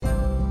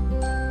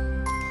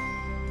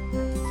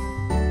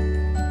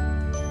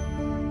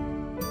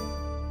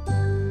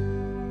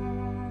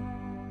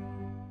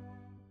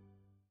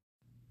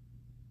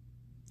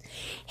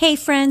Hey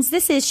friends,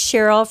 this is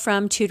Cheryl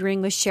from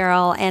Tutoring with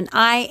Cheryl, and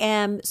I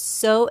am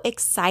so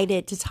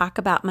excited to talk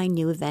about my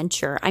new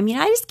venture. I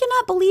just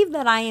cannot believe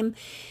that I am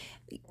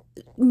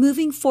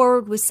moving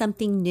forward with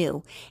something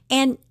new.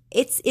 And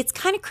it's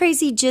kind of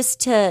crazy just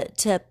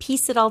to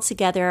piece it all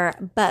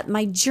together, but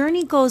my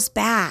journey goes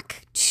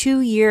back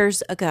 2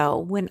 years ago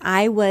when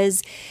I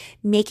was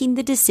making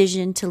the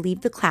decision to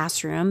leave the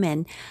classroom,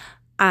 and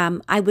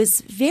I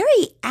was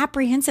very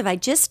apprehensive. I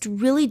just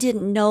really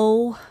didn't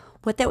know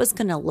what that was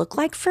going to look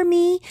like for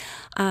me.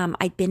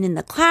 I'd been in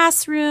the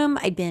classroom.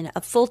 I'd been a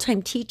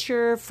full-time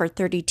teacher for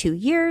 32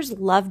 years,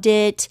 loved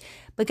it,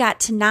 but got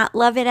to not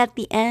love it at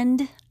the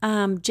end,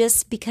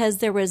 just because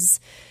there was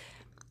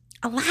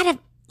a lot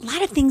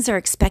of things are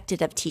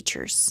expected of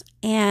teachers.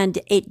 And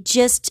it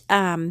just,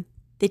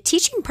 the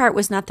teaching part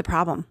was not the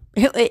problem,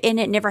 and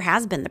it never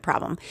has been the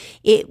problem.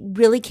 It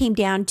really came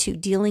down to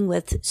dealing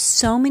with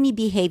so many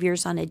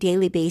behaviors on a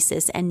daily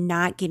basis and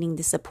not getting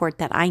the support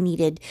that I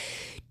needed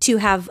to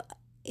have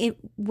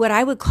what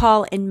I would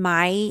call, in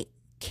my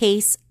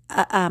case,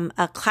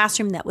 a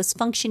classroom that was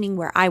functioning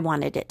where I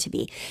wanted it to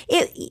be.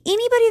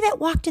 Anybody that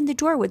walked in the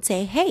door would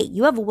say, hey,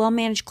 you have a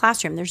well-managed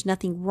classroom. There's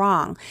nothing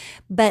wrong.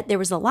 But there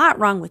was a lot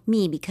wrong with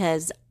me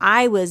because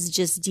I was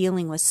just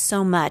dealing with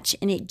so much,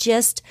 and it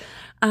just,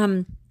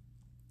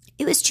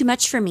 it was too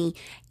much for me.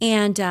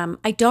 And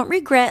I don't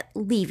regret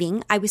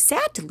leaving. I was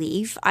sad to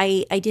leave.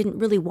 I didn't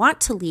really want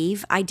to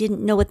leave. I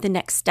didn't know what the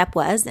next step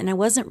was, and I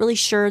wasn't really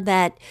sure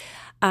that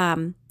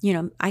I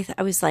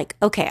was like,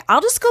 okay,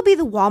 I'll just go be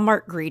the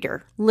Walmart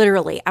greeter.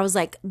 Literally. I was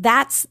like,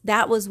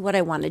 that was what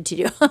I wanted to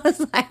do. I was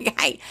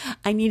like,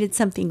 I needed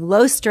something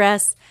low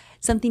stress,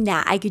 something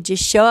that I could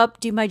just show up,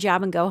 do my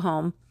job, and go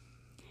home.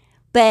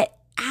 But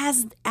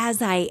as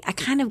I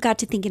kind of got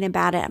to thinking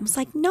about it, I was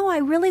like, no, I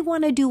really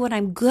want to do what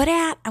I'm good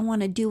at. I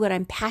want to do what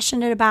I'm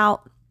passionate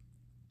about.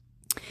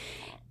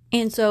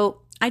 And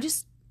so I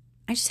just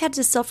had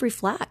to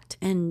self-reflect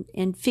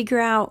and figure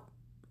out,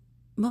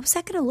 what was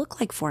that going to look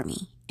like for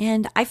me?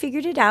 And I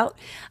figured it out.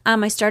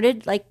 I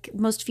started, like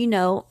most of you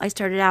know, I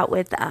started out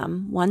with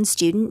one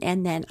student,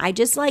 and then I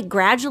just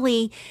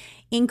gradually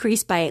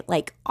increased by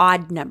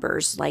odd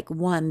numbers, like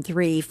 1,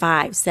 3,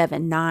 5,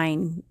 7,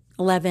 9,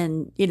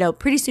 11.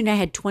 Pretty soon I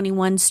had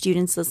 21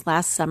 students this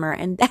last summer,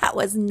 and that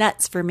was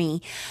nuts for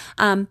me.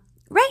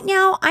 Right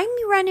now, I'm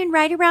running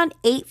right around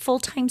 8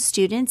 full-time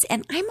students,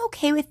 and I'm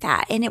okay with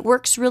that, and it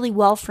works really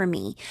well for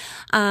me.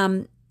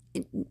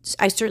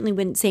 I certainly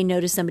wouldn't say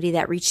no to somebody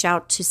that reached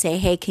out to say,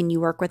 hey, can you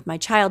work with my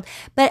child?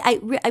 But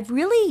I've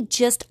really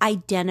just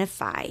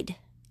identified,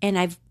 and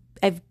I've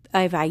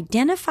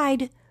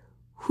identified,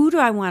 who do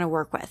I want to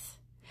work with?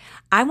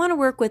 I want to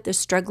work with a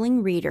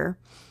struggling reader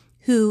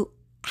who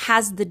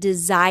has the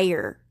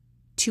desire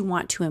to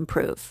want to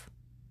improve.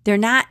 They're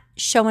not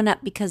showing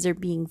up because they're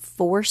being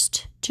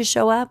forced to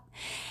show up.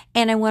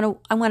 And I want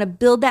to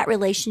build that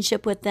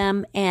relationship with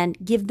them and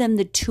give them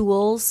the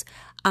tools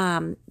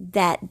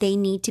that they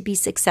need to be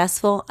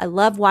successful. I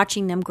love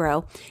watching them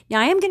grow.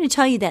 Now, I am going to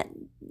tell you that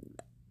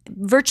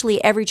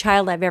virtually every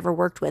child I've ever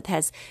worked with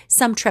has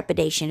some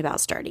trepidation about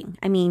starting.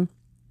 It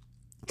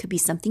could be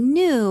something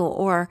new,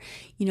 or,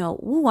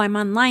 I'm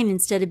online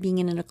instead of being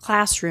in a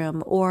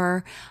classroom,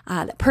 or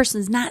that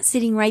person's not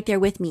sitting right there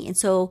with me. And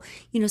so,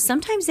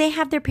 sometimes they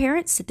have their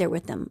parents sit there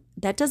with them.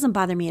 That doesn't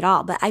bother me at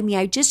all. But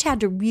I just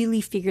had to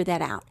really figure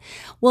that out.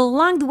 Well,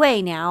 along the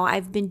way now,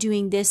 I've been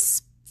doing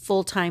this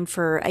full-time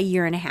for a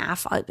year and a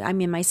half.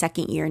 I'm in my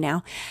second year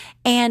now.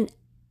 And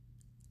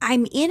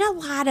I'm in a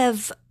lot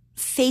of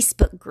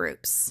Facebook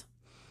groups,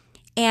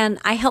 and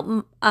I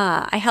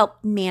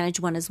help manage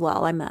one as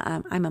well. I'm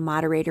a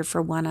moderator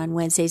for one on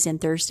Wednesdays and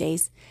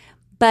Thursdays,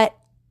 but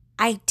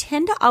I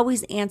tend to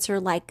always answer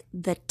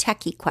the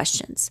techie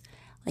questions.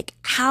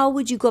 How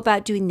would you go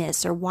about doing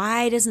this? Or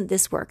why doesn't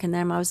this work? And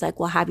then I was like,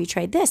 well, have you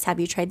tried this? Have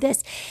you tried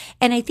this?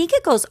 And I think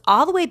it goes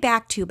all the way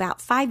back to about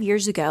 5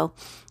 years ago.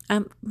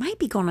 Might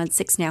be going on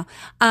 6 now.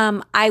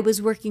 I was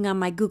working on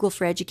my Google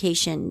for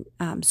Education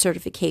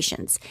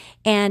certifications,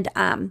 and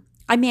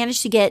I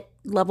managed to get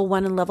level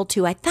 1 and level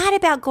 2. I thought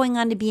about going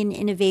on to be an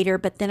innovator,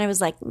 but then I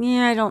was like,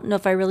 I don't know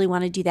if I really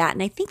want to do that.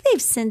 And I think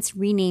they've since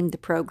renamed the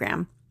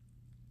program.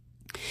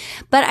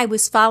 But I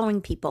was following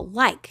people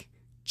like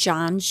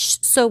John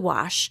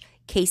Sowash,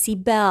 Casey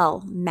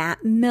Bell,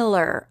 Matt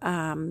Miller.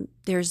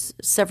 There's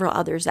several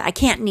others that I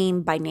can't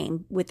name by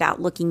name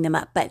without looking them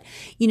up, but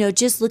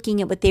just looking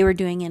at what they were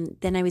doing, and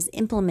then I was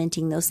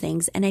implementing those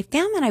things, and I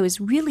found that I was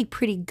really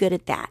pretty good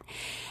at that.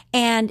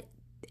 And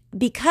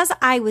because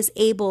I was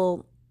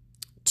able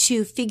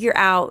to figure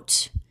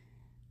out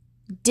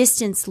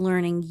distance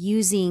learning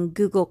using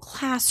Google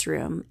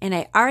Classroom, and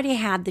I already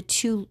had the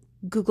 2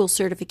 Google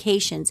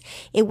certifications,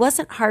 it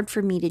wasn't hard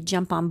for me to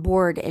jump on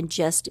board and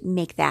just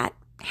make that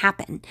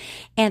happen.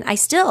 And I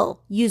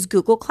still use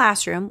Google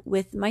Classroom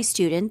with my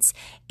students,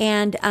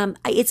 and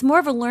it's more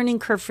of a learning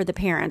curve for the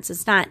parents.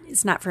 It's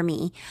not for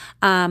me.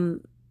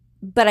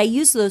 but I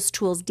use those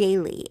tools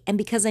daily. And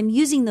because I'm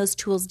using those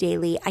tools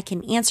daily, I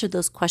can answer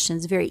those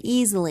questions very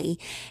easily.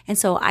 And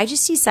so I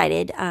just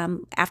decided,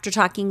 after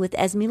talking with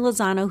Esme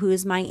Lozano, who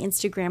is my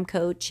Instagram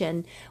coach,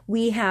 and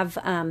we have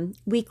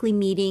weekly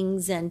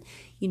meetings, and,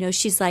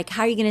 she's like,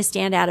 how are you going to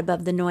stand out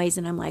above the noise?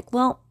 And I'm like,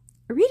 well,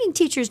 reading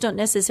teachers don't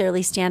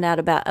necessarily stand out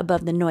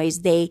above the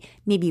noise. They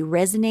maybe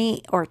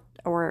resonate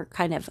or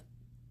kind of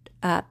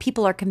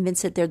people are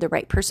convinced that they're the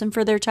right person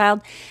for their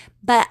child.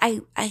 But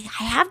I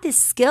have this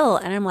skill,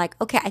 and I'm like,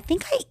 okay, I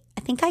think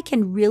I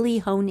can really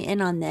hone in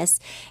on this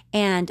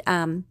and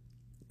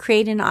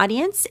create an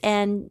audience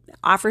and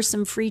offer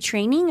some free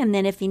training. And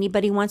then if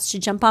anybody wants to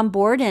jump on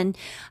board and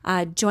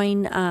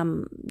join,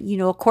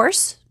 a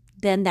course,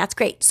 then that's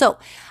great. So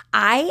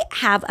I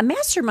have a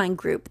mastermind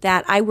group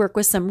that I work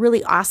with some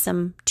really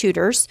awesome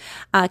tutors,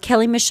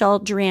 Kelly Michelle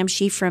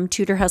Duramsky from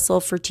Tutor Hustle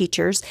for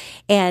Teachers,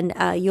 and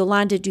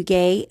Yolanda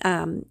Duguay.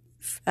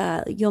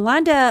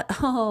 Yolanda,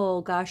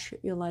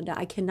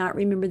 I cannot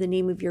remember the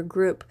name of your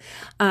group.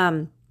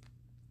 I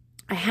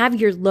have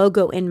your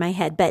logo in my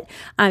head, but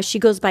she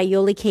goes by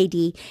Yoli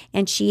KD,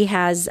 and she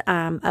has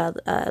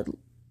a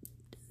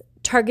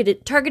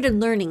targeted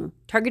learning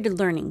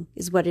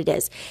is what it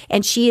is.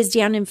 And she is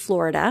down in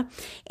Florida,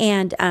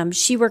 and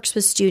she works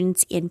with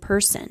students in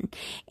person,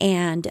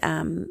 and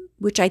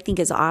which I think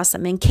is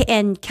awesome.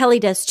 And Kelly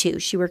does too.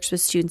 She works with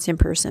students in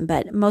person,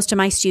 but most of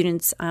my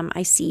students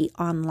I see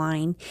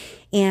online.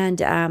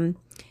 And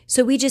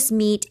so we just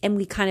meet and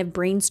we kind of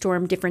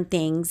brainstorm different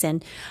things.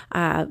 And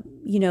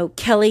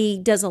Kelly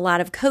does a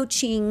lot of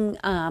coaching.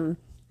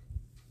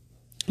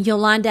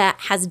 Yolanda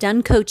has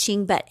done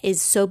coaching, but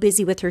is so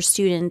busy with her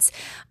students.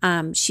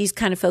 She's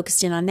kind of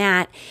focused in on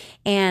that.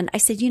 And I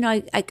said,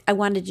 I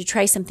wanted to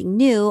try something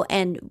new.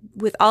 And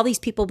with all these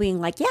people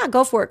being like, yeah,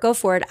 go for it.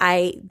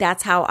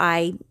 That's how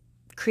I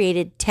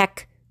created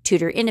Tech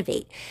Tutor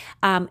Innovate.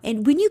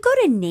 And when you go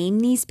to name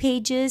these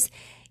pages,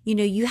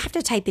 you have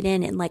to type it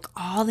in, and like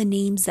all the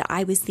names that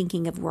I was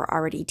thinking of were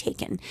already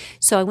taken.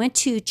 So I went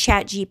to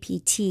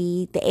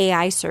ChatGPT, the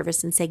AI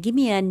service, and said, give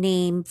me a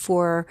name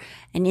for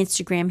an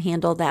Instagram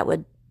handle that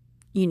would,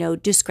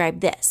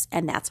 describe this.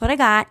 And that's what I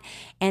got.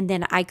 And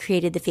then I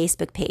created the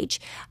Facebook page.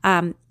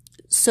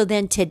 So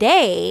then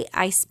today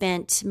I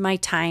spent my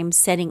time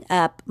setting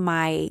up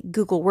my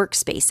Google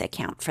Workspace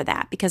account for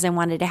that, because I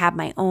wanted to have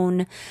my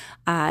own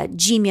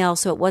Gmail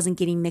so it wasn't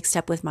getting mixed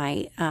up with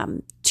my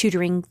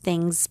tutoring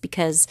things,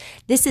 because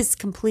this is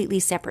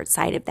completely separate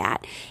side of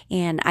that.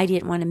 And I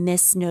didn't want to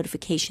miss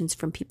notifications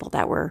from people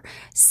that were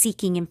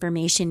seeking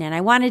information. And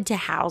I wanted to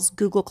house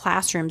Google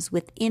Classrooms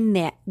within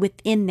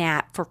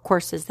that for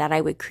courses that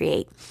I would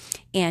create.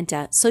 And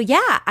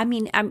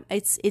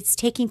it's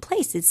taking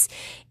place.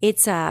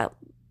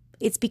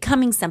 It's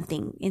becoming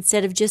something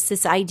instead of just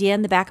this idea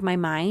in the back of my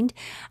mind.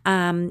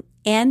 And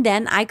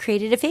then I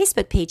created a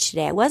Facebook page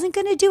today. I wasn't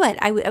going to do it.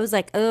 I was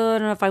like, oh, I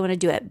don't know if I want to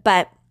do it,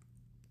 but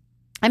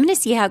I'm going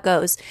to see how it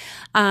goes.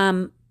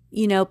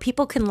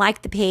 People can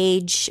like the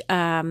page.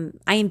 I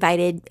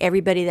invited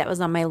everybody that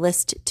was on my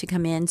list to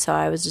come in. So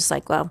I was just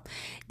like, well,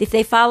 if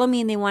they follow me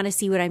and they want to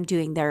see what I'm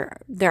doing, they're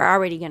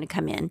already going to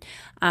come in.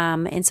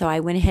 And so I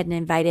went ahead and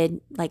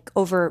invited I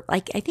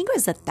think it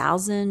was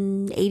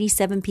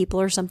 1,087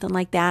 people or something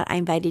like that I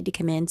invited to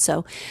come in.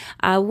 So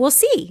we'll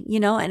see,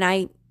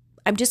 and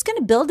I'm just going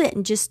to build it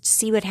and just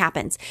see what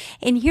happens.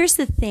 And here's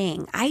the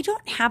thing. I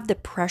don't have the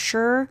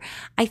pressure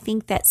I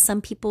think that some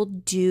people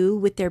do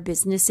with their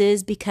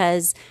businesses,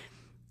 because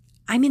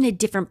I'm in a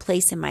different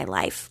place in my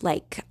life.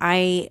 Like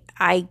I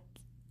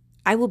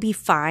will be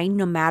fine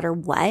no matter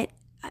what.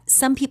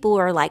 Some people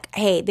are like,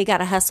 hey, they got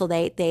to hustle.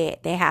 They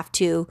have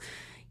to,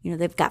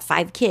 they've got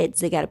 5 kids.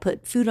 They got to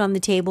put food on the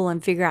table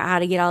and figure out how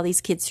to get all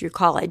these kids through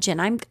college.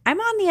 And I'm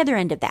on the other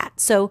end of that.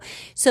 So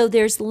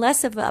there's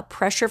less of a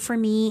pressure for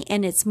me,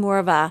 and it's more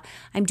of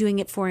I'm doing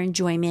it for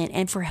enjoyment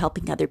and for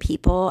helping other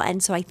people.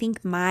 And so I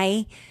think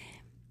my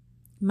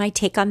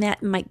take on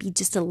that might be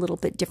just a little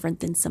bit different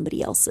than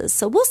somebody else's.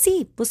 So we'll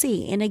see.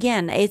 And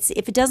again, if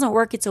it doesn't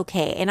work, it's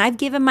okay. And I've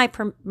given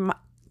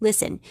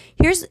listen,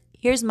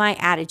 here's my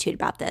attitude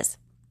about this.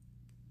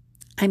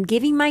 I'm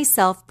giving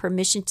myself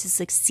permission to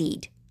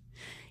succeed.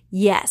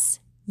 Yes,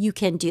 you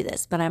can do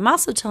this, but I'm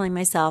also telling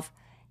myself,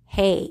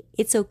 hey,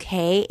 it's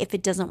okay if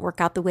it doesn't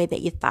work out the way that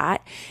you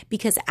thought,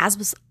 because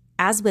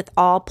as with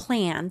all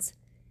plans,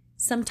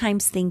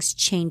 sometimes things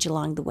change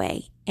along the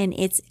way, and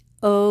it's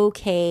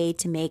okay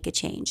to make a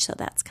change. So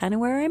that's kind of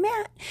where I'm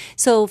at.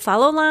 So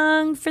follow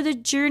along for the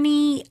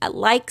journey,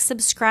 like,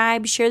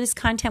 subscribe, share this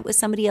content with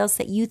somebody else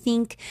that you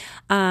think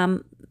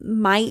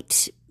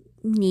might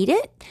need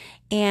it,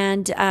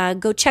 and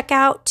go check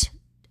out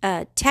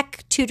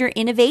Tech Tutor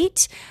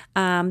Innovate,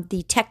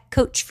 the tech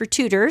coach for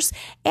tutors.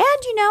 And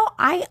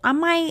I on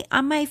my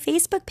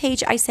Facebook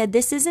page, I said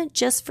this isn't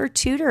just for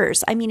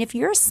tutors. I mean, if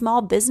you're a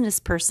small business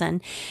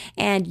person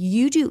and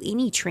you do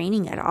any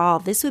training at all,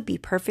 this would be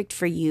perfect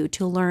for you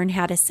to learn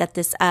how to set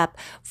this up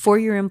for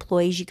your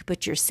employees. You could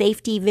put your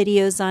safety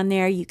videos on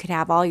there. You could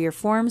have all your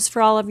forms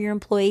for all of your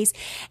employees.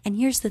 And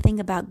here's the thing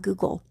about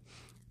Google.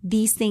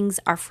 These things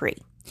are free.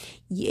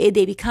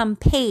 they become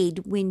paid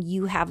when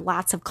you have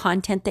lots of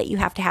content that you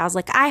have to house.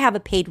 Like I have a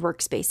paid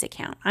workspace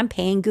account. I'm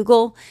paying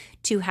Google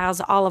to house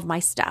all of my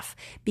stuff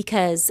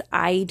because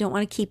I don't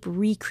want to keep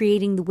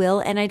recreating the wheel,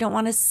 and I don't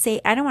want to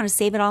save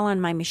it all on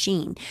my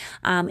machine.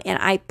 And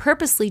I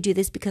purposely do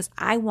this because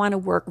I want to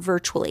work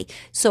virtually.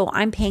 So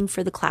I'm paying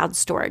for the cloud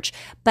storage.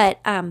 But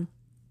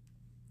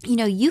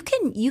you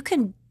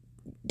can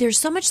there's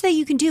so much that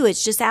you can do.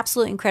 It's just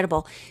absolutely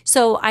incredible.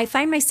 So I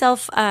find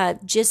myself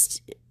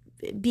just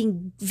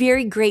being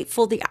very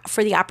grateful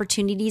for the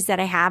opportunities that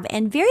I have,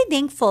 and very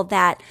thankful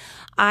that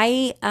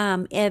I'm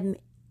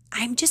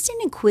just an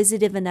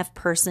inquisitive enough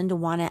person to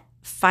want to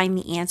find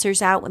the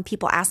answers out. When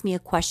people ask me a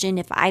question,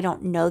 if I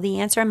don't know the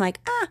answer, I'm like,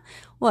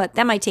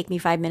 that might take me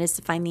 5 minutes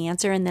to find the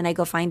answer. And then I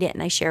go find it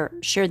and I share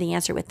the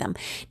answer with them.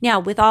 Now,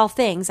 with all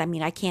things,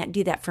 I can't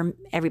do that for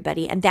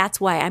everybody. And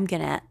that's why I'm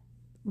going to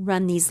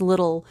run these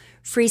little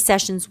free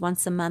sessions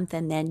once a month.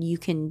 And then you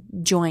can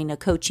join a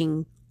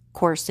coaching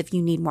course if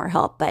you need more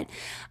help. But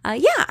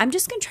I'm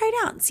just going to try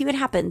it out and see what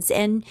happens.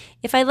 And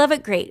if I love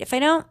it, great. If I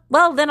don't,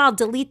 well, then I'll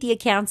delete the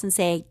accounts and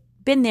say,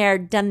 been there,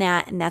 done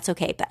that, and that's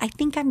okay. But I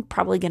think I'm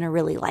probably going to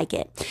really like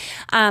it.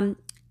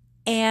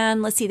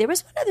 And let's see, there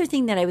was one other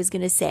thing that I was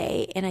going to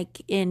say, and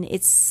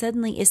it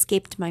suddenly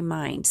escaped my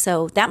mind.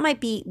 So that might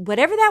be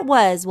whatever that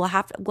was. We'll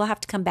have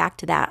to come back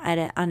to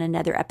that on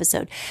another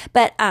episode.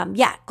 But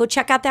go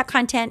check out that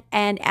content,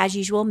 and as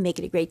usual, make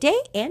it a great day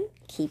and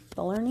keep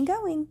the learning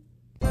going.